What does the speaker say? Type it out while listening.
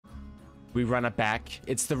We run it back.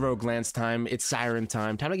 It's the Roguelands time. It's Siren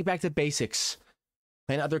time. Time to get back to basics.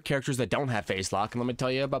 Playing other characters that don't have phase lock. And let me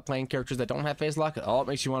tell you about playing characters that don't have phase lock. All it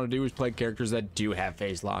makes you want to do is play characters that do have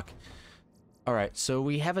phase lock. Alright, so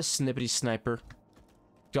we have a snippety sniper.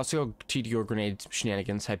 We also go TDO grenade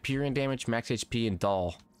shenanigans. Hyperion damage, max HP, and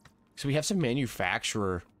dull. So we have some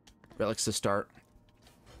manufacturer relics to start.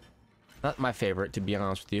 Not my favorite, to be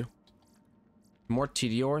honest with you. More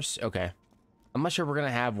TDOs? Okay. I'm not sure we're going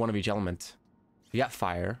to have one of each element. We got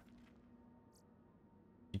fire.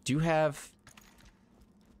 We do have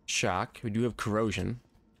shock. We do have corrosion.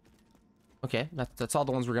 Okay, that's all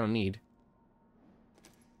the ones we're going to need.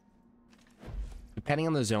 Depending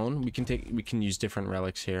on the zone, we can use different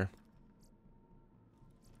relics here.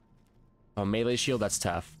 Oh, melee shield, that's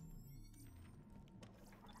tough.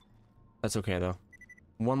 That's okay though.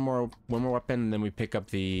 One more weapon, and then we pick up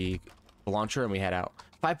the launcher and we head out.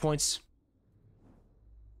 5 points.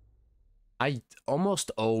 I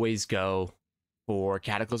almost always go for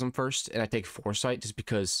Cataclysm first, and I take Foresight just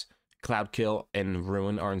because Cloud Kill and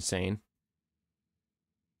Ruin are insane.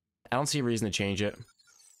 I don't see a reason to change it.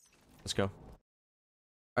 Let's go.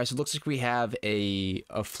 Alright, so it looks like we have a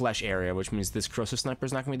flesh area, which means this corrosive sniper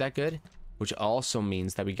is not going to be that good, which also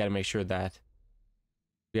means that we got to make sure that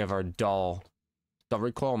we have our dull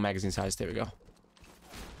recoil magazine size. There we go.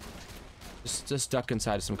 Just duck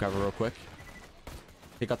inside some cover real quick.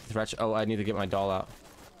 Take out the threat. Oh, I need to get my doll out.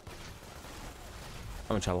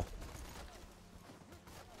 I'm in trouble.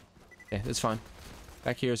 Okay, it's fine.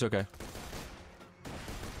 Back here is okay.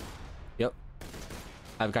 Yep.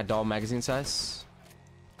 I've got doll magazine size.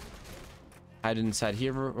 Hide inside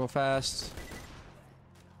here real fast.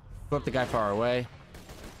 Flip the guy far away.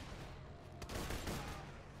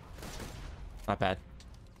 Not bad.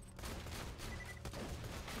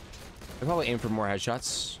 I'll probably aim for more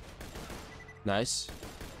headshots. Nice.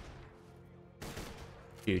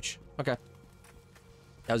 Huge. Okay.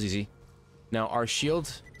 That was easy. Now our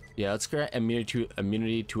shield. Yeah, let's grant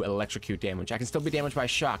immunity to electrocute damage. I can still be damaged by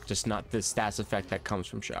shock, just not the stats effect that comes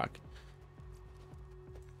from shock.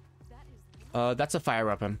 That's a fire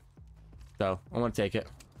weapon. So I want to take it.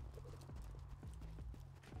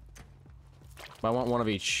 But I want one of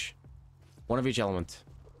each. One of each element.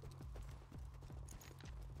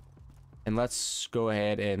 And let's go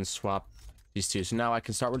ahead and swap these two. So now I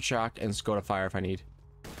can start with shock and go to fire if I need.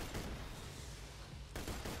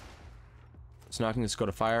 So now I can just go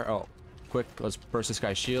to fire. Oh, quick. Let's burst this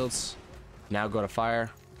guy's shields. Now go to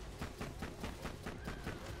fire.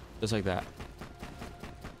 Just like that.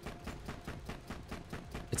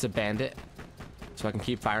 It's a bandit. So I can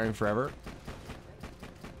keep firing forever.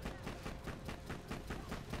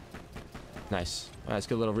 Nice. Alright, let's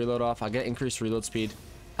get a little reload off. I'll get increased reload speed.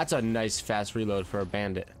 That's a nice fast reload for a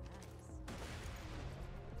bandit.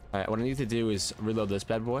 Alright, what I need to do is reload this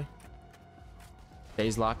bad boy.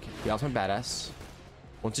 Phase lock. The ultimate badass.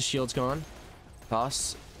 Once the shield's gone,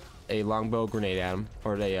 toss a longbow grenade at him.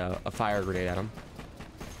 Or a fire grenade at him.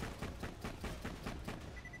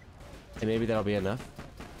 And maybe that'll be enough.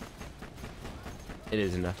 It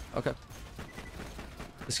is enough. Okay.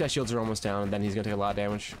 This guy's shields are almost down, and then he's gonna take a lot of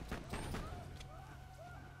damage.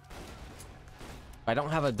 I don't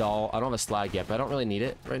have a doll. I don't have a slag yet, but I don't really need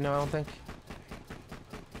it right now, I don't think.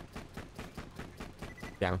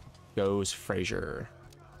 Down goes Frazier.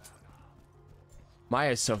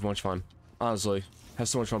 Maya is so much fun. Honestly. Have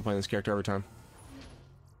so much fun playing this character every time.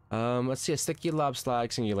 Let's see. A sticky lob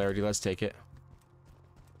slag singularity. Let's take it.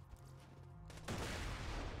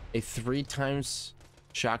 A 3 times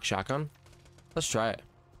shock shotgun. Let's try it.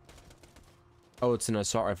 Oh, it's an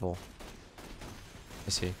assault rifle.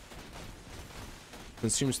 I see.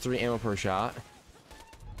 Consumes 3 ammo per shot.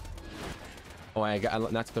 Oh, I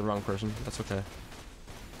knocked the wrong person. That's okay.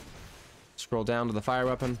 Scroll down to the fire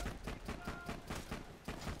weapon.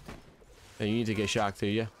 And you need to get shocked, do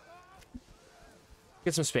you?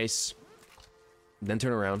 Get some space. Then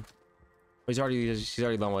turn around. Oh, he's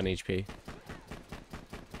already low on HP.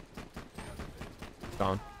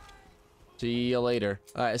 Gone. See you later.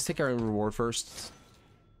 Alright, let's take our reward first.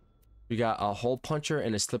 We got a hole puncher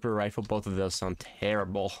and a slipper rifle. Both of those sound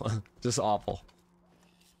terrible. Just awful.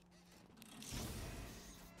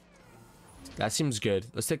 That seems good.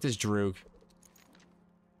 Let's take this Droog.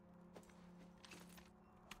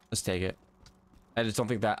 Let's take it. I just don't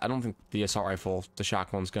think that... I don't think the assault rifle, the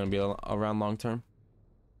shock one's going to be around long term.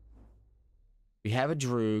 We have a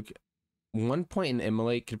Droog. 1 point in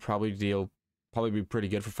Immolate could probably be pretty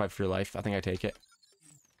good for Fight for Your Life. I think I take it.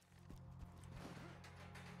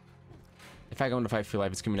 If I go into Fight for Your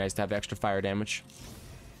Life, it's gonna be nice to have extra fire damage.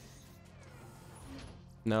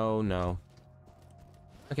 No, no.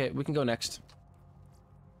 Okay, we can go next.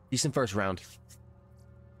 Decent first round.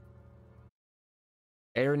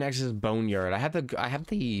 Air Nexus Boneyard. I have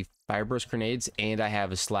the Fireburst grenades and I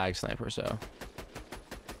have a slag sniper, so.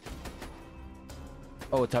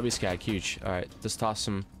 Oh, a tubby skag, huge. Alright, let's toss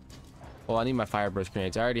some. Well, I need my Fireburst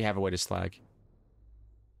grenades. I already have a way to slag.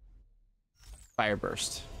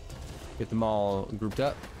 Fireburst. Get them all grouped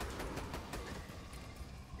up.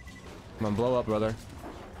 Come on, blow up, brother.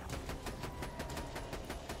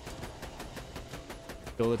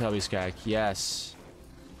 Kill the tubby skag. Yes.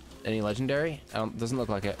 Any legendary? Doesn't look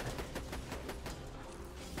like it.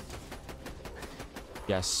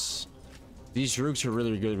 Yes. These Droogs are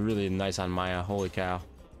really good, really nice on Maya. Holy cow.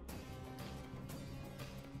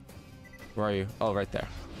 Where are you? Oh, right there.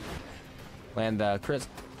 Land the crit.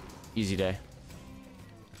 Easy day.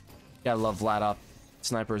 Gotta love flat up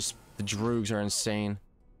snipers. The Droogs are insane.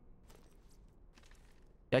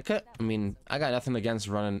 Yeah, I mean, I got nothing against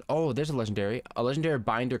running. Oh, there's a legendary. A legendary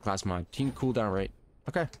binder class mod. Team cooldown rate.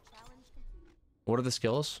 Okay. What are the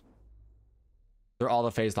skills? They're all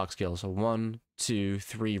the phase lock skills. So 1, 2,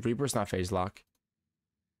 3. Reaper's not phase lock.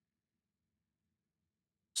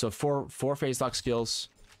 So four phase lock skills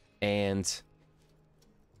and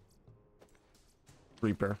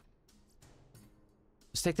Reaper.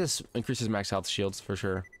 Let's take this. Increases max health shields for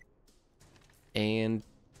sure. And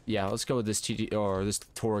yeah, let's go with this TD or this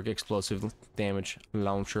Torque explosive damage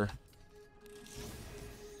launcher.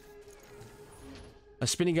 A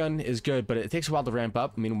spinning gun is good, but it takes a while to ramp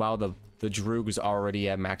up. Meanwhile, the Droog is already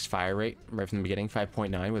at max fire rate right from the beginning,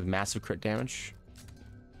 5.9 with massive crit damage.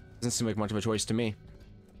 Doesn't seem like much of a choice to me.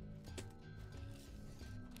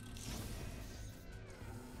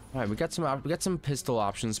 All right, we got some pistol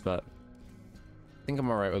options, but I think I'm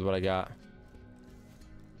all right with what I got.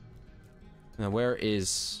 Now, where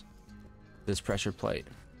is this pressure plate?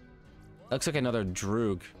 Looks like another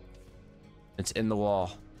Droog. It's in the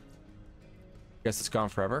wall. Guess it's gone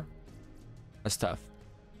forever. That's tough.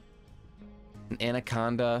 An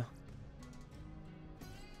anaconda.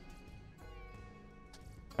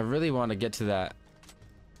 I really want to get to that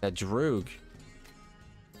Droog.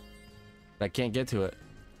 But I can't get to it.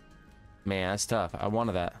 Man, that's tough. I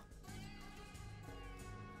wanted that.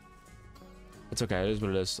 It's okay. It is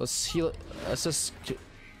what it is. Let's heal it. Let's just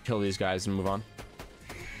kill these guys and move on.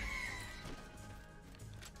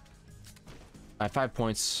 I have 5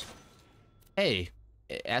 points. Hey,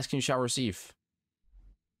 asking shall receive.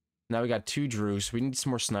 Now we got 2 Droogs. We need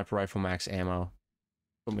some more sniper rifle max ammo.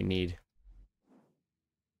 What we need.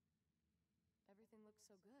 Everything looks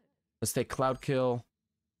so good. Let's take Cloud Kill.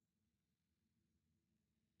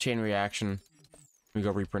 Chain Reaction. We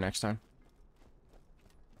go Reaper next time.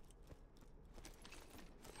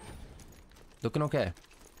 Looking okay.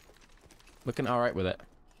 Looking alright with it.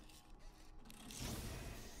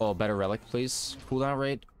 Oh, better relic, please. Cooldown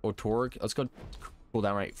rate or Torque. Let's go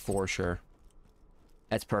cooldown rate for sure.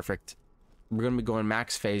 That's perfect. We're gonna be going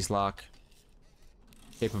max phase lock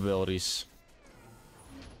capabilities.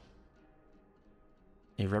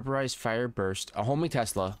 A rubberized fire burst. A homing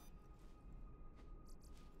Tesla.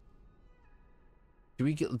 Do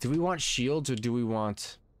we want shields or do we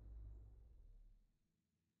want?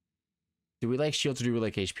 Do we like shields or do we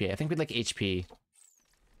like HP? I think we'd like HP.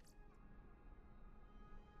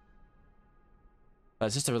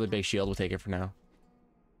 It's just a really big shield. We'll take it for now.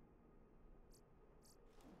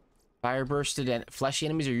 Fire bursted and fleshy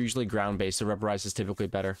enemies are usually ground based, so rubberized is typically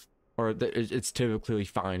better. Or it's typically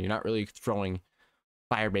fine. You're not really throwing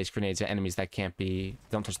fire based grenades at enemies that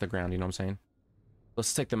don't touch the ground, you know what I'm saying?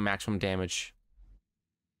 Let's take the maximum damage.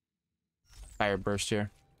 Fire burst here.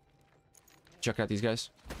 Check out these guys.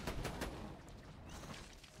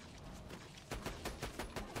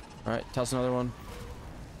 Alright, toss another one.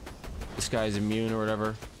 This guy's immune or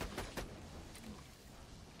whatever.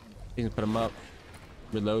 You can put him up.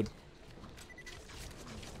 Reload.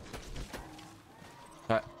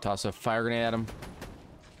 Alright, toss a fire grenade at him.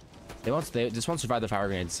 They just won't survive the fire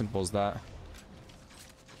grenade. Simple as that.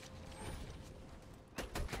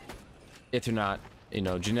 If they're not, you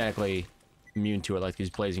know, genetically immune to it like these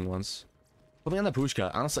blazing ones. Put me on the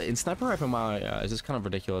Pushka. Honestly, in sniper rifle, it's just kind of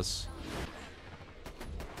ridiculous.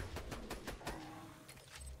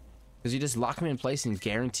 Because you just lock me in place and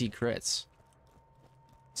guarantee crits.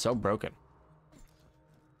 So broken.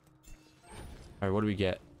 Alright, what do we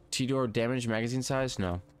get? T-door damage magazine size?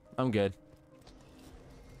 No. I'm good.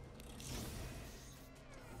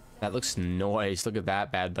 That looks nice. Look at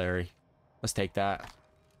that, Bad Larry. Let's take that.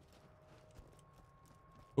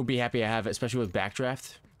 We'll be happy I have it, especially with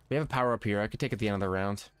Backdraft. We have a power up here. I could take it at the end of the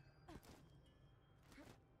round.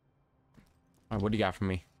 Alright, what do you got for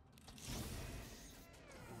me?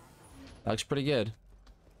 That looks pretty good.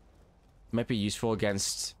 Might be useful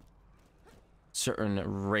against certain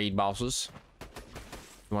raid bosses.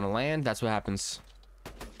 You want to land? That's what happens.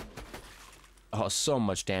 Oh, so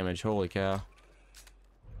much damage. Holy cow.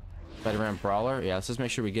 Veteran Brawler. Yeah, let's just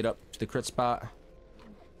make sure we get up to the crit spot.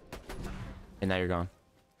 And now you're gone.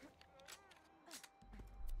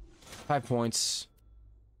 5 points.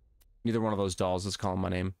 Neither one of those dolls. Let's call him my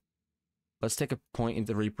name. Let's take a point in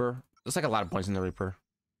the Reaper. There's like a lot of points in the Reaper.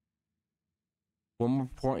 One more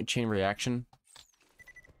point chain reaction.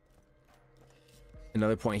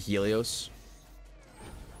 Another point Helios.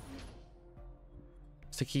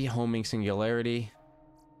 Sticky homing singularity.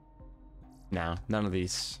 No, none of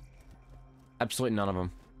these. Absolutely none of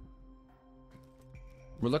them.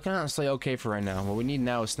 We're looking honestly okay for right now. What we need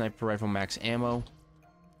now is sniper rifle max ammo.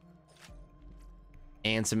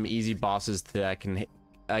 And some easy bosses that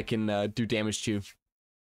I can do damage to.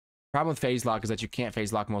 Problem with phase lock is that you can't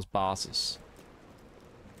phase lock most bosses.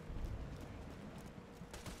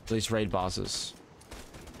 At least raid bosses.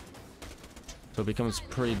 So it becomes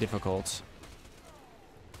pretty difficult.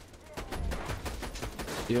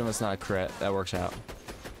 Even if it's not a crit, that works out.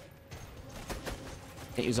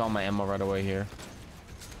 Can't use all my ammo right away here.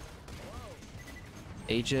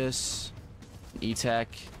 Aegis, E-Tech.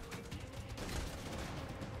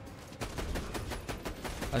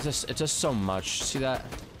 It's just so much. See that?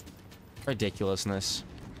 Ridiculousness.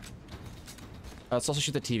 Let's also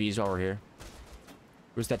shoot the TVs while we're here.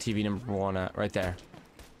 Where's that TV number 1 at? Right there.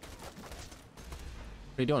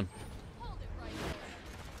 What are you doing?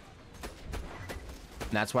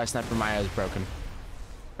 And that's why Sniper Maya is broken.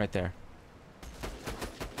 Right there.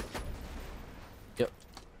 Yep.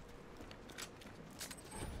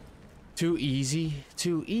 Too easy.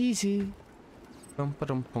 Too easy.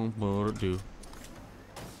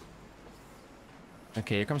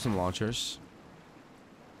 Okay, here comes some launchers.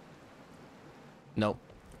 Nope.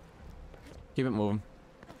 Keep it moving.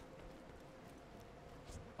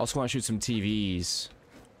 Also want to shoot some TVs.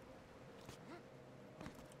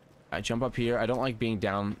 I jump up here. I don't like being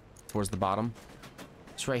down towards the bottom.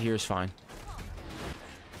 This right here is fine.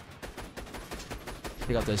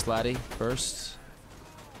 Take out this laddie first.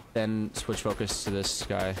 Then switch focus to this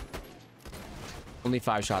guy. Only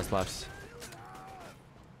 5 shots left.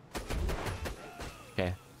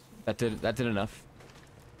 Okay. That did enough.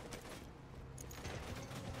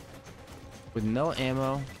 With no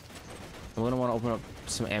ammo, I'm gonna want to open up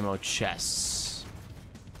some ammo chests.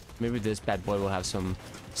 Maybe this bad boy will have some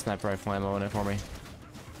sniper rifle ammo in it for me.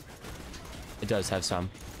 It does have some.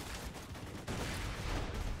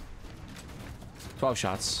 12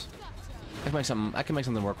 shots. I can make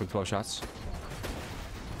something work with 12 shots.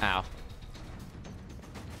 Ow.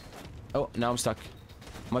 Oh, now I'm stuck.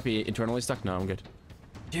 Might be internally stuck. No, I'm good.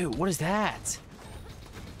 Dude, what is that?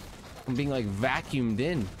 I'm being like vacuumed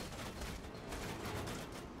in.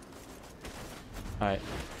 Alright.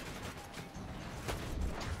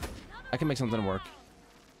 I can make something work.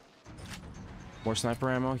 More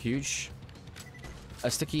sniper ammo, huge.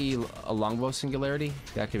 A longbow singularity,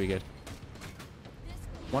 that could be good.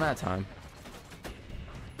 One at a time.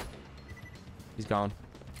 He's gone.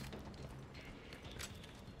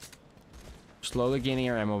 Slowly gaining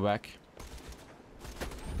our ammo back.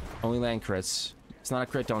 Only land crits. It's not a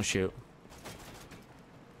crit, don't shoot.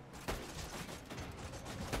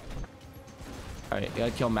 Alright,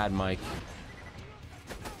 gotta kill Mad Mike.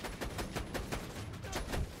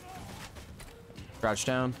 Crouch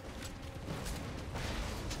down.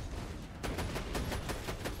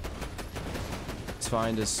 It's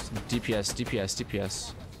fine, just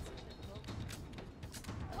DPS.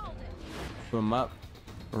 Put him up.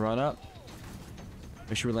 Run up.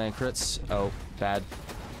 Make sure we land crits. Oh, bad.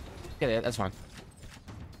 Yeah, that's fine.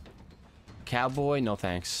 Cowboy? No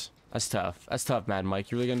thanks. That's tough. That's tough, Mad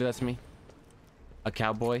Mike. You really gonna do that to me? A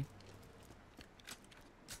cowboy?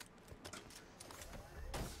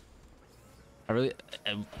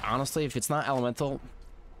 Honestly, if it's not elemental,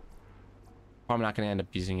 I'm not gonna end up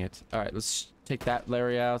using it. Alright, let's take that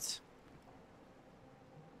Larry out.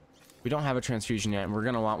 We don't have a transfusion yet, and we're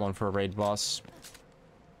gonna want one for a raid boss.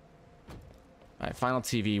 Alright, final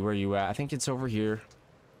TV, where are you at? I think it's over here.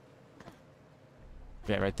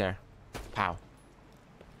 Yeah, right there. Pow.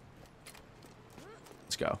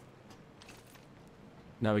 Let's go.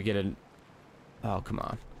 Now we get an... Oh, come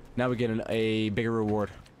on. Now we get a bigger reward.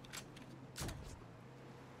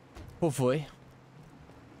 Hopefully.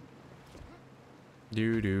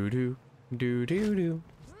 Do.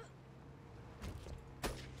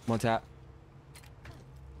 One tap.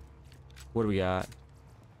 What do we got?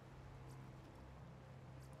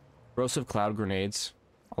 Corrosive cloud grenades.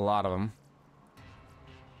 A lot of them.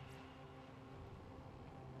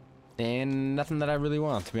 And nothing that I really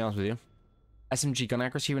want, to be honest with you. SMG gun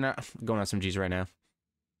accuracy, we're not going SMGs right now.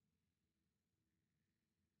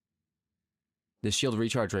 The shield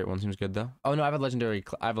recharge rate one seems good though. Oh no, I have a legendary.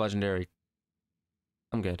 I'm good.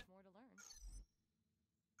 More to learn.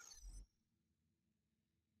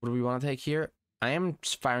 What do we want to take here? I am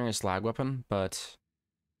firing a slag weapon, but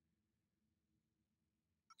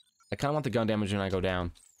I kind of want the gun damage when I go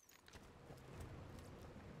down.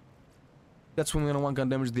 That's when we're gonna want gun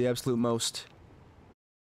damage the absolute most.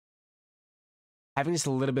 Having just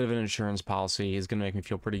a little bit of an insurance policy is gonna make me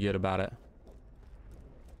feel pretty good about it.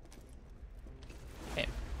 Okay.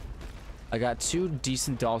 I got two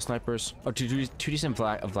decent doll snipers, or two decent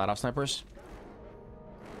Vladov snipers.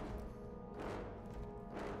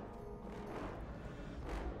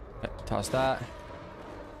 Okay, toss that.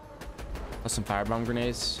 Toss some firebomb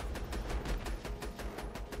grenades.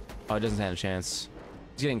 Oh, it doesn't stand a chance.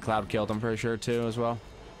 He's getting cloud killed, I'm pretty sure, too, as well.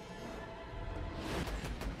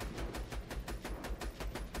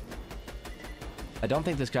 I don't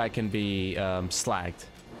think this guy can be slagged.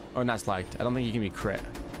 Or not slagged. I don't think he can be crit.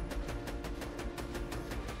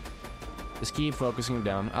 Just keep focusing him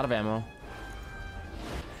down. Out of ammo.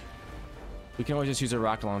 We can always just use a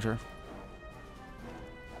rocket launcher.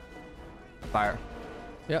 Fire.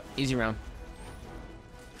 Yep, easy round.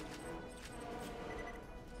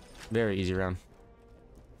 Very easy round.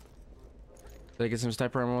 Did I get some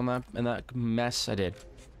sniper ammo in that mess? I did.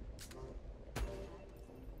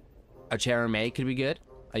 A Charamay could be good.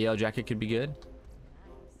 A yellow jacket could be good.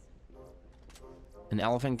 An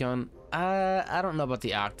elephant gun. I don't know about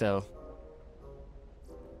the octo.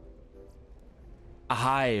 A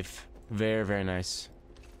hive. Very, very nice.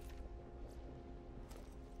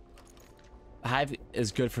 A hive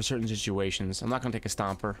is good for certain situations. I'm not gonna take a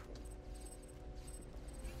stomper.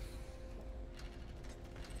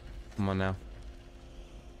 Come on now.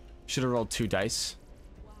 Should have rolled 2 dice.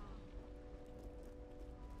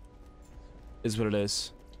 Is what it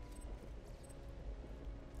is.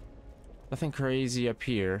 Nothing crazy up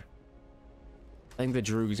here. I think the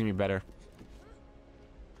Droog is gonna be better.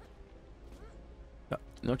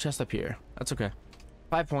 No chest up here. That's okay.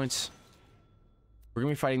 5 points. We're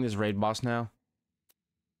gonna be fighting this raid boss now.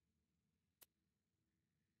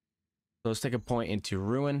 So let's take a point into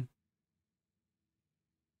Ruin.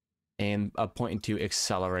 And a point into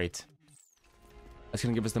Accelerate. That's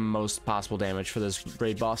gonna give us the most possible damage for this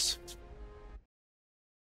raid boss.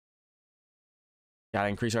 Gotta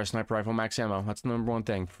increase our sniper rifle max ammo. That's the #1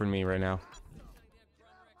 thing for me right now.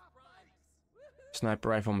 Sniper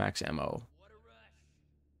rifle max ammo.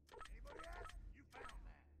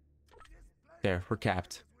 There, we're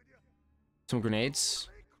capped. Some grenades.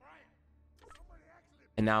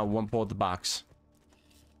 And now 1 pull at the box.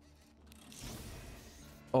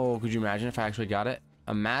 Oh, could you imagine if I actually got it?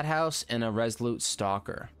 A Madhouse and a Resolute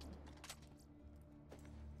Stalker.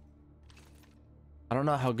 I don't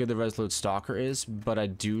know how good the Resolute Stalker is, but I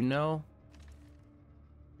do know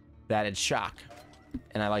that it's shock.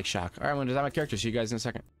 And I like shock. Alright, I'm gonna design my character. See you guys in a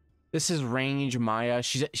second. This is range Maya.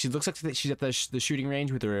 She looks like she's at the shooting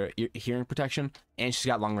range with her hearing protection, and she's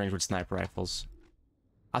got long range with sniper rifles.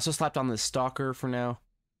 I also slapped on the Stalker for now.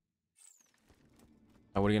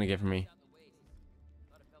 Oh, what are you gonna get from me?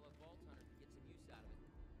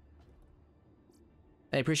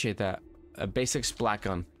 I appreciate that. A basics black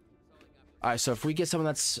gun. Alright, so if we get someone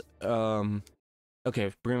that's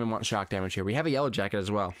okay, we're gonna want shock damage here. We have a yellow jacket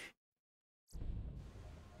as well.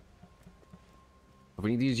 If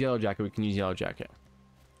we need to use yellow jacket, we can use yellow jacket.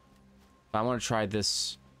 But I want to try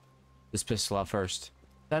this pistol out first.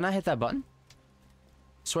 Did I not hit that button?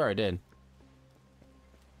 I swear I did.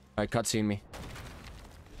 Alright, cutscene me.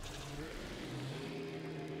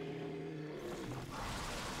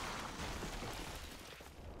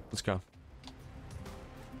 Let's go.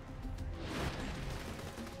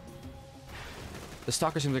 The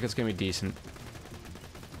Stalker seems like it's gonna be decent.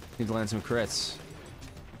 Need to land some crits.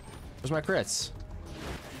 Where's my crits?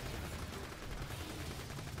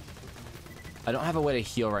 I don't have a way to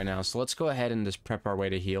heal right now, so let's go ahead and just prep our way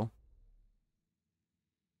to heal.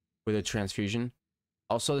 With a transfusion.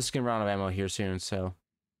 Also, this is gonna run out of ammo here soon, so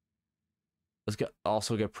let's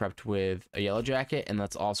also get prepped with a yellow jacket, and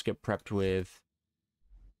let's also get prepped with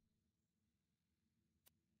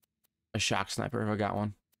a shock sniper if I got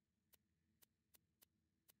one.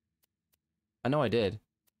 I know I did.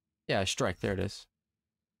 Yeah, strike. There it is.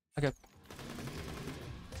 Okay.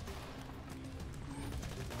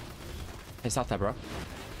 Hey, stop that, bro.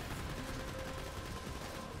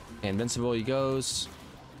 Invincible he goes.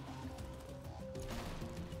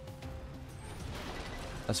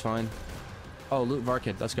 That's fine. Oh, loot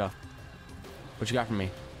Varkid. Let's go. What you got from me?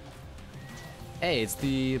 Hey, it's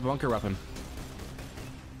the bunker weapon.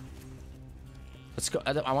 Let's go.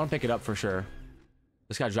 I want to pick it up for sure.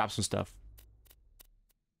 Just gotta drop some stuff.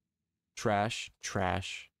 Trash,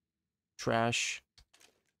 trash, trash.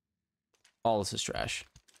 All this is trash.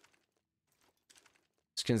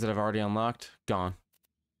 Skins that I've already unlocked, gone.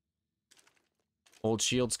 Old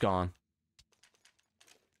shield's gone.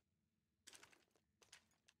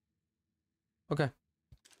 Okay.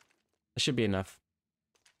 That should be enough.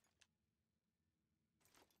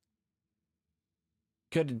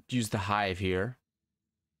 Could use the hive here.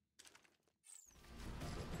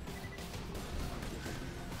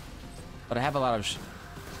 But I have a lot of...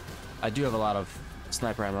 I do have a lot of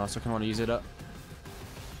sniper ammo, so I kind of want to use it up.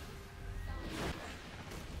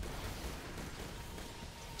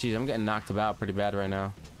 Jeez, I'm getting knocked about pretty bad right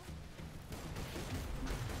now.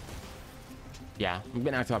 Yeah, I'm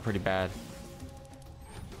getting knocked about pretty bad.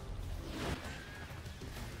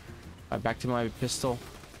 Alright, back to my pistol.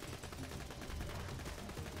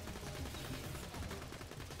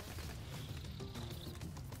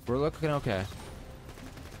 We're looking okay.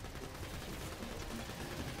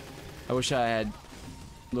 I wish I had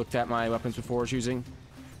looked at my weapons before choosing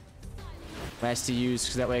my STUs,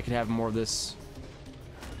 because that way I could have more of this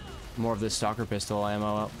stalker pistol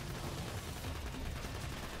ammo out.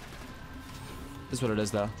 This is what it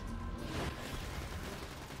is, though.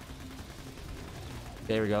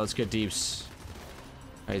 There we go. Let's get deeps.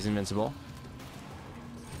 Oh, he's invincible.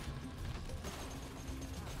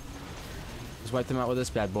 Let's wipe them out with this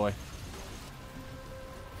bad boy.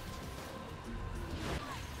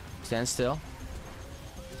 Stand still.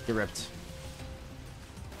 Get ripped.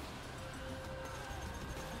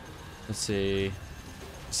 Let's see.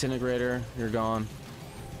 Disintegrator, you're gone.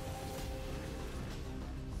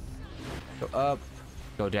 Go up.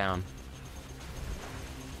 Go down.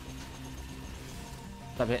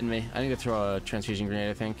 Stop hitting me. I need to throw a transfusion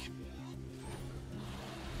grenade, I think.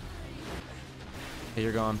 Hey,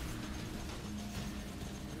 you're gone.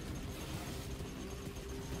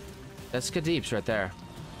 That's good deeps right there.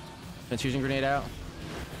 Transfusion grenade out.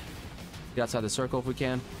 Get outside the circle if we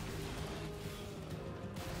can.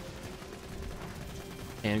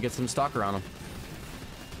 And get some stalker on him.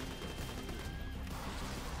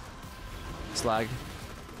 Slag.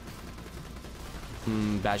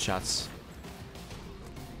 Bad shots.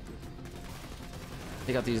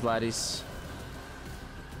 Take out these laddies.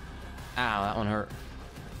 Ow, that one hurt.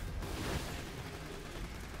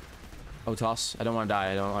 Oh, toss. I don't want to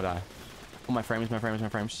die. I don't want to die. Oh, my frames, my frames, my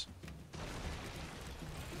frames.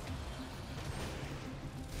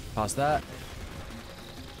 Toss that.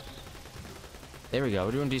 There we go.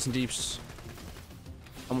 We're doing decent deeps.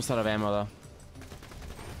 Almost out of ammo, though.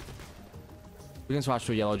 We can swatch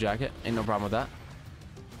to a yellow jacket. Ain't no problem with that.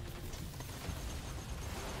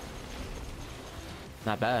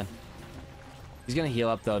 Not bad. He's gonna heal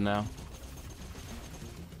up, though, now.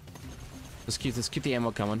 Let's keep the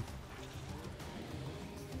ammo coming.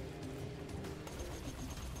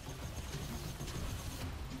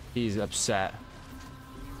 He's upset.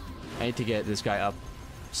 I need to get this guy up.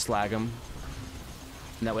 Slag him.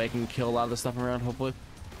 And that way I can kill a lot of the stuff around, hopefully.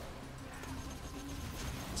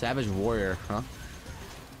 Savage warrior, huh?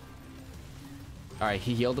 Alright,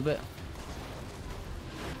 he healed a bit.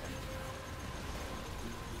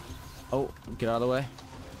 Oh, get out of the way.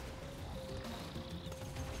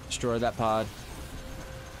 Destroy that pod.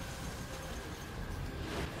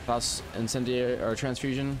 Toss incendiary or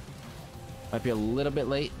transfusion. Might be a little bit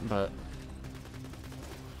late, but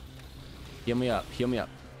heal me up, heal me up.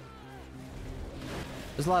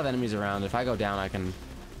 There's a lot of enemies around. If I go down, I can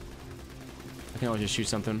always just shoot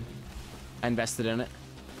something. I invested in it.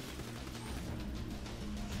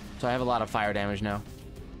 So I have a lot of fire damage now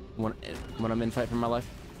when I'm in fight for my life.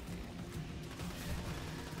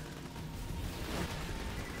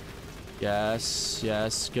 Yes,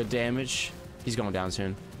 yes, good damage. He's going down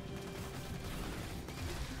soon.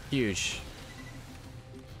 Huge.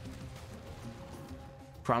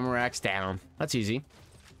 Cromarax down. That's easy.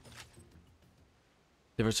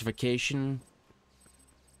 Diversification.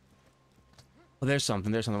 Oh, there's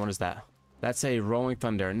something. There's something. What is that? That's a rolling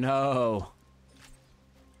thunder. No.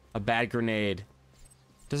 A bad grenade.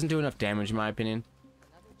 Doesn't do enough damage, in my opinion.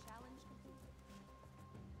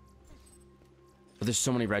 But there's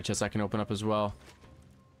so many red chests I can open up as well.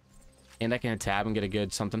 And I can tab and get a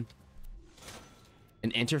good something.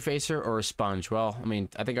 An interfacer or a sponge? Well, I mean,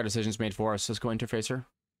 I think our decision's made for us. Let's go interfacer.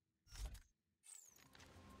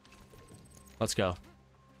 Let's go.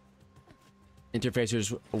 Interfacer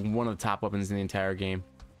is one of the top weapons in the entire game.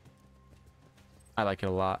 I like it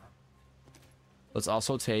a lot. Let's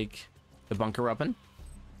also take the bunker weapon.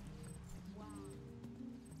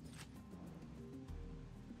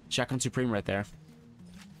 Shotgun Supreme right there.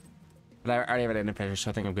 But I already have an interface,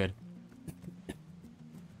 so I think I'm good.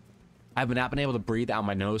 I've not been able to breathe out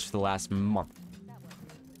my nose for the last month.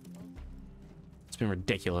 It's been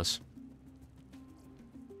ridiculous.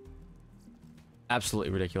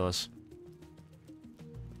 Absolutely ridiculous.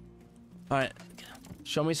 Alright.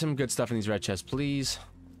 Show me some good stuff in these red chests, please.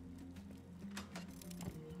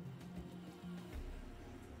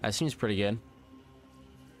 That seems pretty good.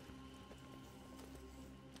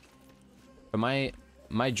 But my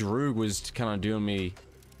Droog was kind of doing me,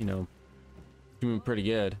 you know, doing pretty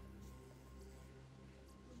good.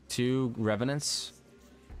 2 Revenants.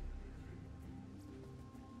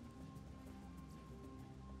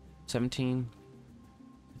 17.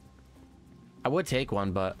 I would take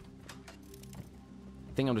one, but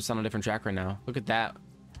I think I'm just on a different track right now. Look at that.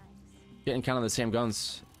 Getting kind of the same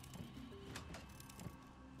guns.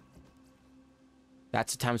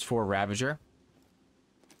 That's a ×4 Ravager.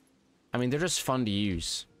 I mean, they're just fun to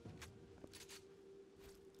use.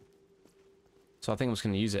 So I think I'm just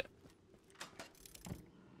going to use it.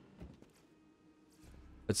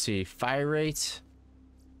 Let's see. Fire rate.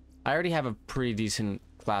 I already have a pretty decent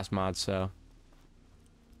class mod, so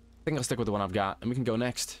I think I'll stick with the one I've got. And we can go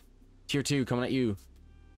next. Tier 2 coming at you.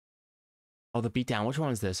 Oh, the beatdown. Which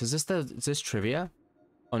one is this? Is this trivia?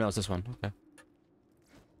 Oh, no, it's this one. Okay.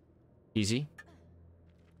 Easy.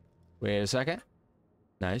 Wait a second.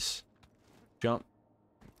 Nice. Jump.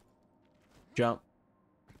 Jump.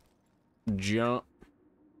 Jump.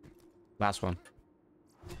 Last one.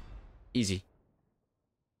 Easy.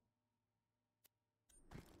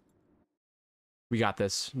 We got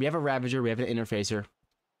this. We have a Ravager. We have an Interfacer.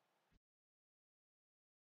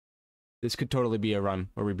 This could totally be a run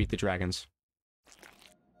where we beat the dragons.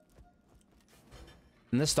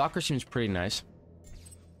 And this Stalker seems pretty nice.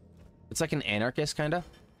 It's like an anarchist, kind of.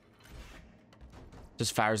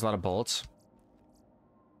 Just fires a lot of bullets.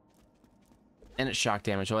 And it's shock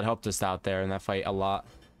damage, so it helped us out there in that fight a lot.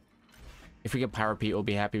 If we get Power Pete, we'll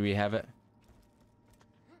be happy we have it.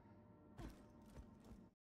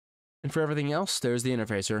 And for everything else, there's the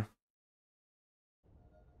Interfacer.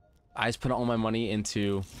 I just put all my money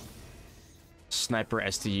into sniper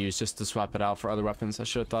SDUs just to swap it out for other weapons. I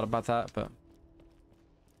should have thought about that, but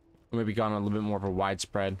maybe gone a little bit more of a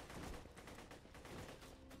widespread.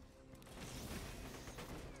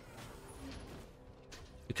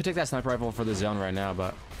 We could take that sniper rifle for the zone right now,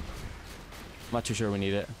 but I'm not too sure we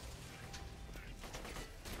need it.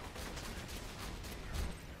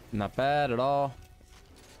 Not bad at all.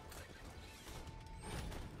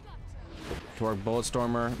 Torque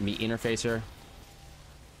Bulletstormer, meet Interfacer.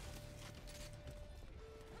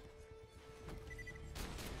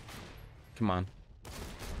 Come on.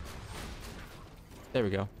 There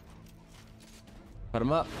we go. Put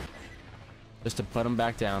him up. Just to put him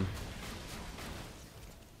back down.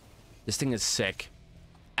 This thing is sick.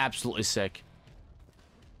 Absolutely sick.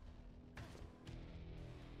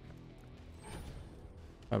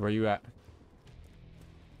 Where are you at?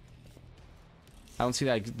 I don't see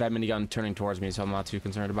that minigun turning towards me, so I'm not too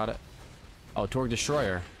concerned about it. Oh, Torque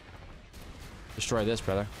Destroyer. Destroy this,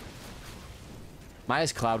 brother.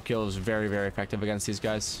 Maya's Cloud Kill is very, very effective against these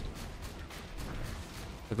guys.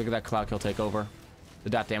 Look at that Cloud Kill take over. The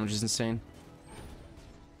dot damage is insane.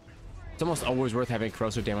 It's almost always worth having a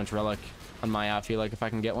Corrosive Damage Relic on Maya, I feel like, if I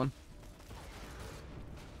can get one.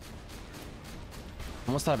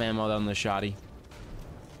 Almost out of ammo on the shoddy.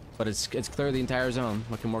 But it's clear the entire zone.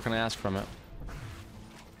 What more can I ask from it?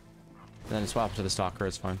 And then swap to the Stalker,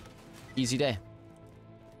 it's fine. Easy day.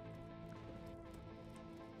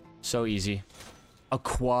 So easy. A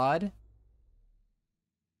quad?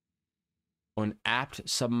 Oh, an apt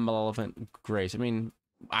Submalevolent Grace. I mean,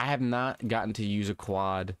 I have not gotten to use a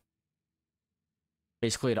quad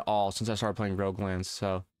basically at all since I started playing Roguelands,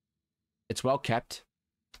 so it's well kept.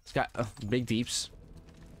 It's got big deeps.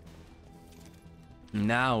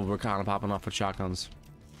 Now we're kind of popping off with shotguns.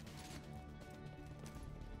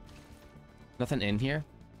 Nothing in here?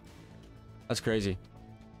 That's crazy.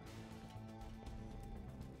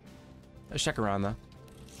 Let's check around though.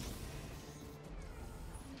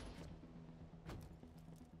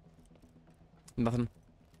 Nothing.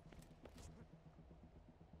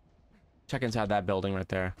 Check inside that building right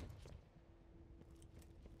there.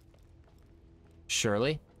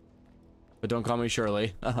 Shirley? But don't call me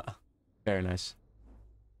Shirley. Very nice.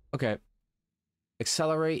 Okay.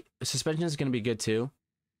 Accelerate. Suspension is going to be good too.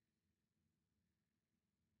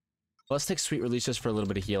 Let's take Sweet Release just for a little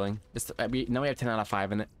bit of healing. Now we have 10 out of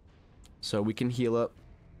 5 in it. So we can heal up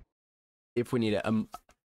if we need it.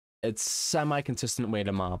 It's semi-consistent way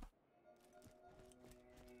to mob.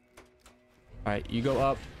 Alright, you go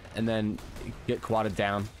up. and then get quadded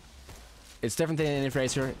down. It's different than an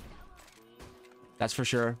interfacer, that's for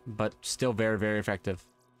sure, but still very, very effective.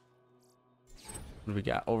 What do we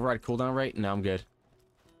got? Override cooldown rate? No, I'm good.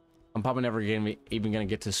 I'm probably never even gonna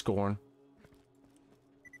get to Scorn.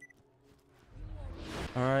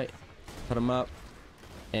 Alright. Put him up.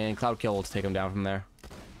 And Cloud Kill will take him down from there.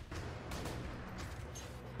 Hey,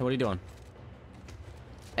 what are you doing?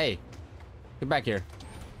 Hey. Get back here.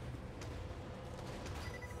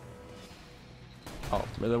 Oh,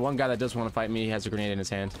 the one guy that does want to fight me has a grenade in his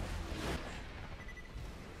hand.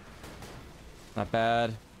 Not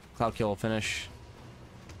bad. Cloud Kill will finish.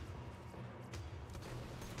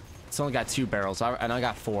 It's only got 2 barrels, and I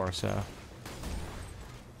got 4, so.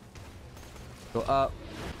 Go up.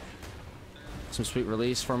 Some sweet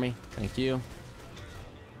release for me. Thank you.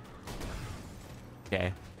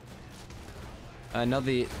 Okay. I know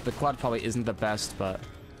the quad probably isn't the best, but...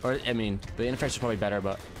 Or, I mean, the interface is probably better,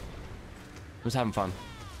 but... I'm just having fun.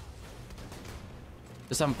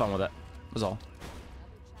 Just having fun with it. That's all.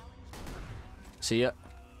 See ya.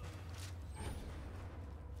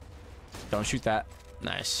 Don't shoot that.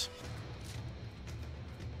 Nice.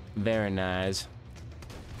 Very nice.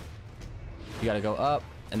 You gotta go up,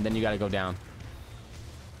 and then you gotta go down.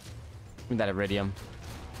 Give me that iridium.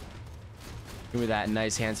 Give me that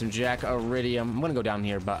nice, handsome Jack iridium. I'm gonna go down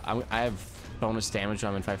here, but I have bonus damage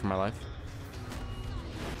when I'm in fight for my life.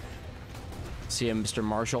 See him, Mr.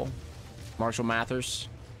 Marshall. Marshall Mathers.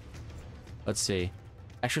 Let's see.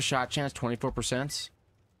 Extra shot chance, 24%.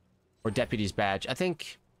 Or deputy's badge. I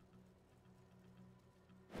think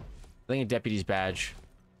a deputy's badge.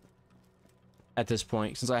 At this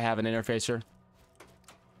point, since I have an interfacer.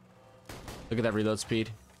 Look at that reload speed.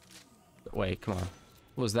 Wait, come on.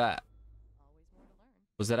 What was that?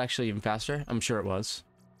 Was that actually even faster? I'm sure it was.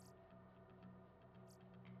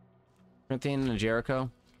 Corinthian and Jericho.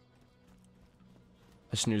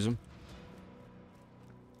 I snooze him.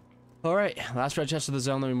 Alright, last red chest of the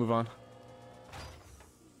zone, then we move on.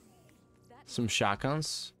 Some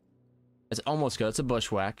shotguns. It's almost good. It's a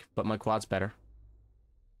bushwhack, but my quad's better.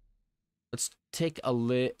 Let's take a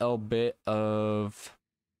little bit of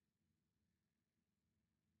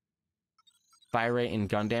fire rate and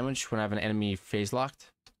gun damage when I have an enemy phase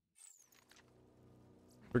locked.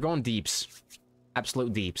 We're going deeps.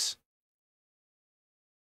 Absolute deeps.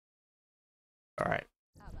 Alright.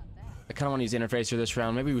 I kind of want to use interfacer this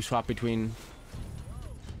round. Maybe we swap between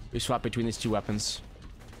these 2 weapons.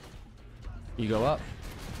 You go up,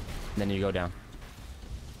 and then you go down.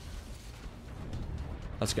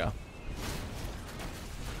 Let's go.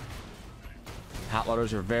 Hot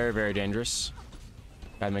loaders are very, very dangerous.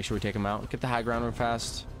 Gotta make sure we take them out. Get the high ground real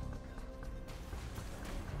fast.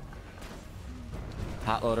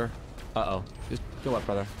 Hot loader. Uh-oh. Just go up,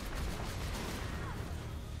 brother.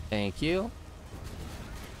 Thank you.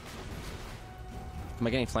 Am I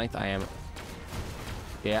getting flanked? I am.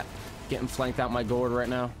 Yeah. Getting flanked out my gourd right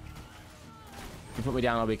now. If you put me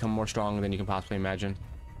down, I'll become more strong than you can possibly imagine.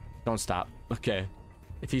 Don't stop. Okay.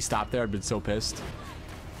 If he stopped there, I'd been so pissed.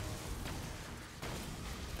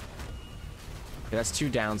 Okay, that's 2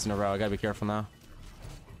 downs in a row. I gotta be careful now.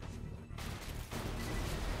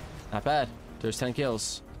 Not bad. There's 10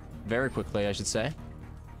 kills. Very quickly, I should say.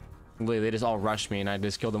 They just all rushed me, and I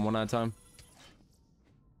just killed them one at a time.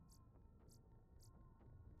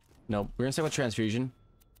 Nope. We're gonna start with transfusion.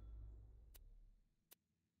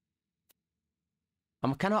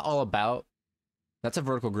 I'm kind of all about... That's a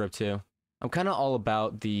vertical grip, too. I'm kind of all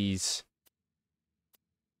about these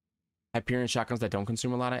Hyperion shotguns that don't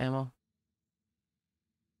consume a lot of ammo.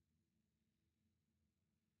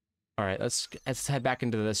 Alright, let's head back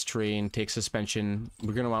into this tree and take suspension.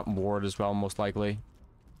 We're gonna want ward as well, most likely.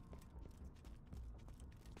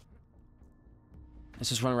 Let's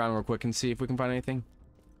just run around real quick and see if we can find anything.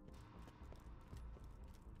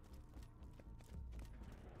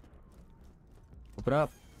 Open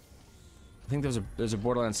up. I think there's a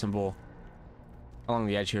Borderlands symbol along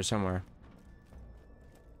the edge here somewhere.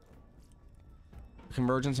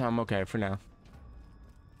 Convergence, I'm okay for now.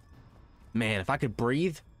 Man, if I could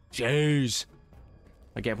breathe, jeez.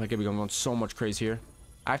 My gameplay could be going so much crazier.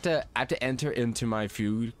 I have to enter into my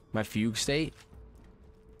fugue state.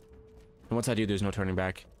 And once I do, there's no turning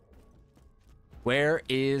back. Where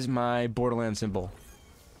is my Borderlands symbol?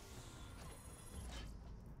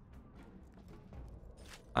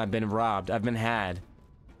 I've been robbed. I've been had.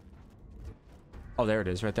 Oh, there it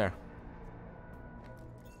is, right there.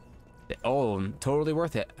 Oh, totally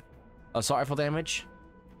worth it. Assault rifle damage.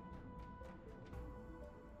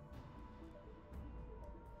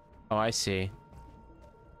 Oh, I see.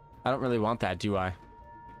 I don't really want that, do I?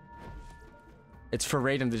 It's for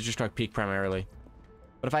raid and the destruct peak primarily.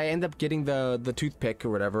 But if I end up getting the toothpick or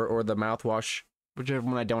whatever, or the mouthwash, whichever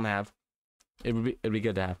one I don't have, it'd be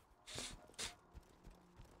good to have.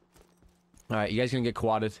 All right, you guys gonna get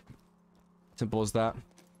quadded. Simple as that.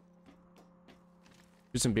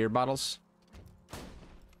 Do some beer bottles.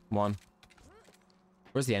 One.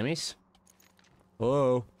 Where's the enemies?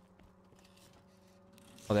 Whoa.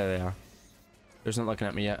 Oh, there they are. There's not looking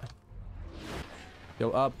at me yet.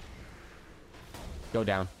 Go up. Go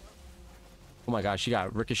down. Oh my gosh, she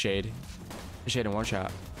got ricocheted. Ricocheted in one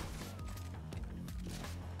shot.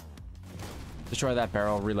 Destroy that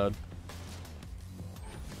barrel. Reload.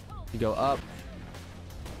 You go up.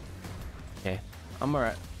 Okay. I'm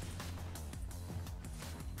alright.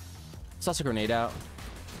 Let's toss a grenade out.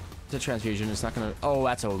 It's a transfusion. It's not gonna... Oh,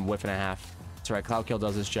 that's a whiff and a half. That's right. Cloud Kill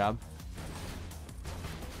does this job.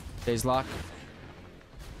 Phase lock.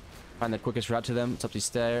 Find the quickest route to them. It's up these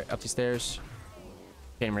stairs.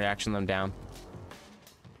 Chain reaction them down.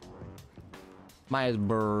 Maya's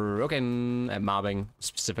broken at mobbing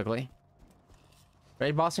specifically.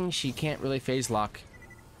 Raid bossing, she can't really phase lock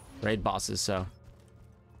raid bosses, so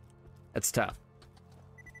it's tough.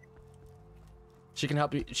 She can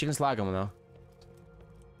help you. She can slag them though.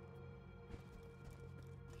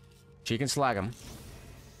 She can slag them.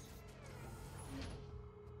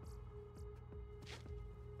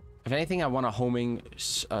 If anything, I want a homing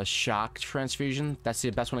shock transfusion. That's the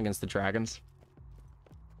best one against the dragons.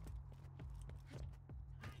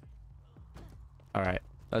 All right,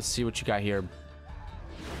 let's see what you got here.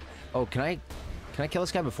 Oh, can I kill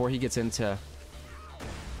this guy before he gets into...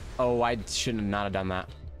 Oh, I shouldn't not have done that.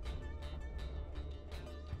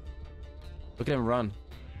 Look at him run.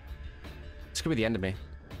 This could be the end of me.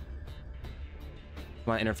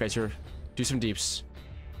 Come on, interfacer. Do some deeps.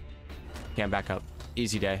 Can't back up.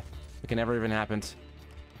 Easy day. It can never even happen.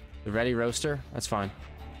 The ready roaster? That's fine.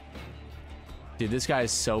 Dude, this guy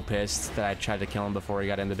is so pissed that I tried to kill him before he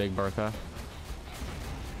got into Big Bertha.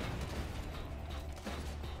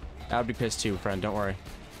 I would be pissed too, friend. Don't worry.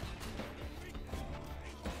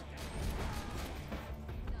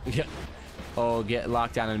 Yeah. Oh, get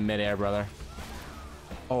locked down in midair, brother.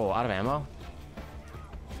 Oh, out of ammo?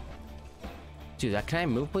 Dude, can I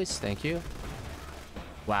move, please? Thank you.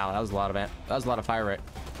 Wow, that was a lot of fire rate.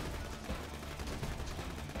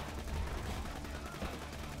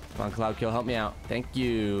 Come on, Cloud Kill, help me out. Thank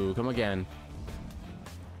you. Come again.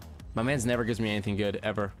 My man's never gives me anything good,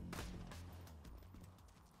 ever.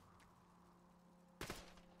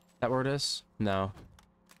 That where it is? No.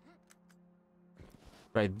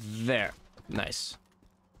 Right there. Nice.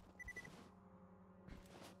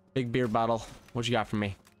 Big beer bottle. What you got for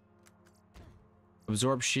me?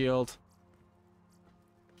 Absorb shield.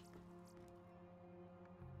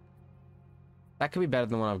 That could be better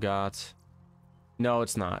than what I've got. No,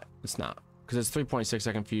 it's not. It's not. Because it's 3.6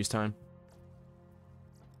 second fuse time.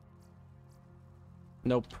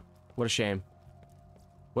 Nope. What a shame.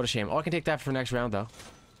 What a shame. Oh, I can take that for next round, though.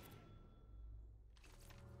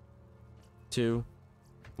 2,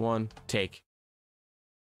 1, take.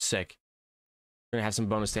 Sick. We're gonna have some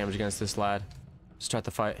bonus damage against this lad. Start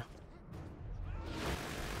the fight.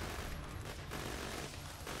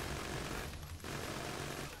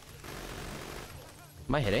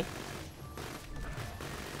 Am I hitting?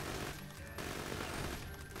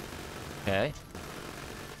 Okay.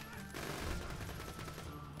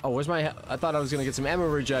 Oh, where's my... I thought I was gonna get some ammo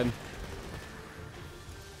regen.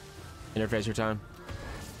 Interfacer time.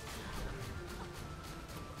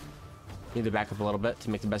 Need to back up a little bit to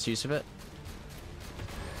make the best use of it.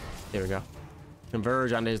 There we go.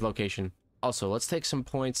 Converge onto his location. Also, let's take some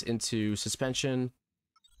points into suspension,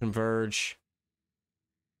 converge,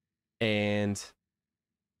 and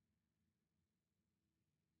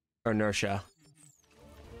inertia.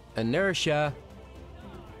 Inertia.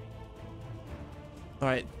 All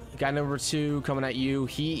right, guy number 2 coming at you.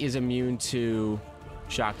 He is immune to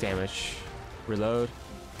shock damage. Reload.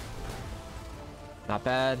 Not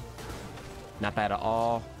bad. Not bad at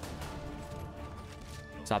all.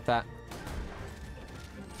 Stop that.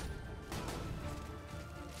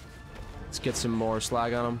 Let's get some more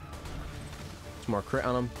slag on him. Some more crit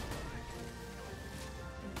on him.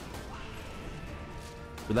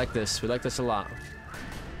 We like this. We like this a lot.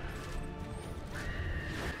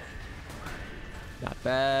 Not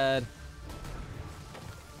bad.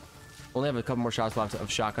 Only have a couple more shots left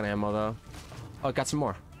of shotgun ammo, though. Oh, I got some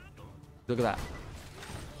more. Look at that.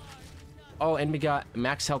 Oh, and we got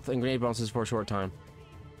max health and grenade bonuses for a short time.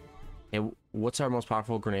 Hey, what's our most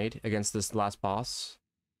powerful grenade against this last boss?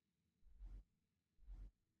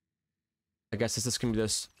 I guess this is gonna be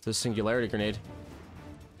this singularity grenade.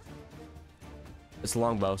 It's a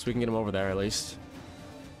longbow, so we can get him over there at least.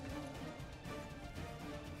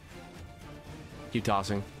 Keep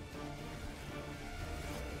tossing.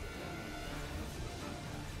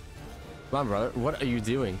 Come on, brother. What are you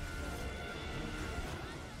doing?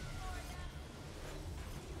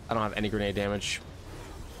 I don't have any grenade damage.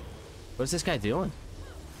 What is this guy doing?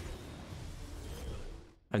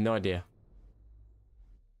 I have no idea.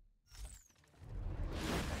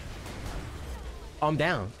 Oh, I'm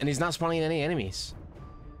down, and he's not spawning any enemies.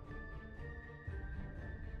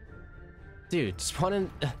 Dude, spawn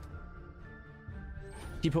in...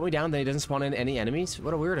 He put me down, then he doesn't spawn in any enemies?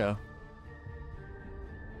 What a weirdo.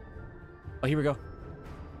 Oh, here we go.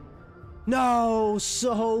 No!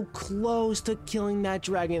 So close to killing that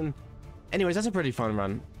dragon. Anyways, that's a pretty fun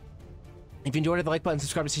run. If you enjoyed it, hit the like button,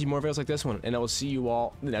 subscribe to see more videos like this one, and I will see you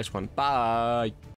all in the next one. Bye!